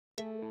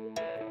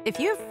If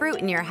you have fruit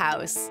in your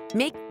house,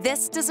 make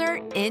this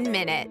dessert in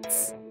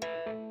minutes.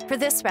 For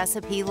this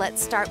recipe,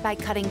 let's start by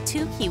cutting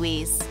 2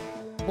 kiwis,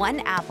 1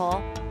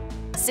 apple,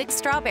 6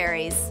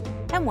 strawberries,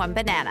 and 1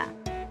 banana.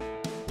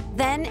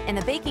 Then, in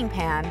a baking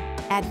pan,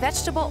 add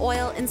vegetable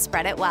oil and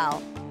spread it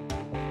well.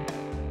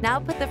 Now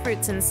put the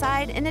fruits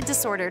inside in a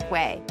disordered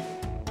way.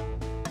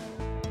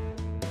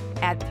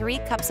 Add 3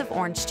 cups of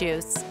orange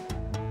juice,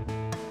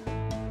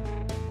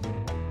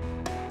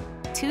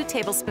 2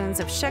 tablespoons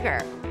of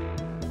sugar,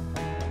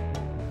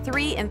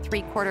 3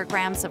 3/4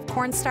 grams of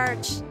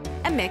cornstarch,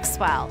 and mix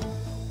well.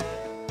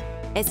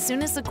 As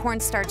soon as the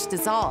cornstarch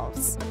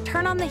dissolves,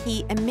 turn on the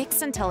heat and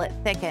mix until it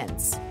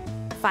thickens.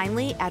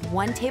 Finally, add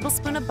 1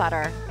 tablespoon of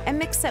butter and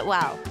mix it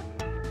well.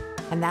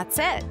 And that's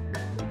it.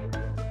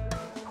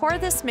 Pour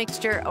this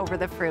mixture over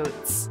the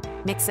fruits.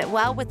 Mix it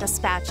well with a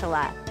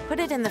spatula. Put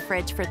it in the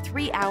fridge for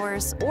 3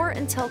 hours or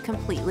until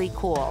completely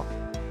cool.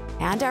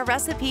 And our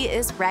recipe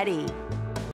is ready.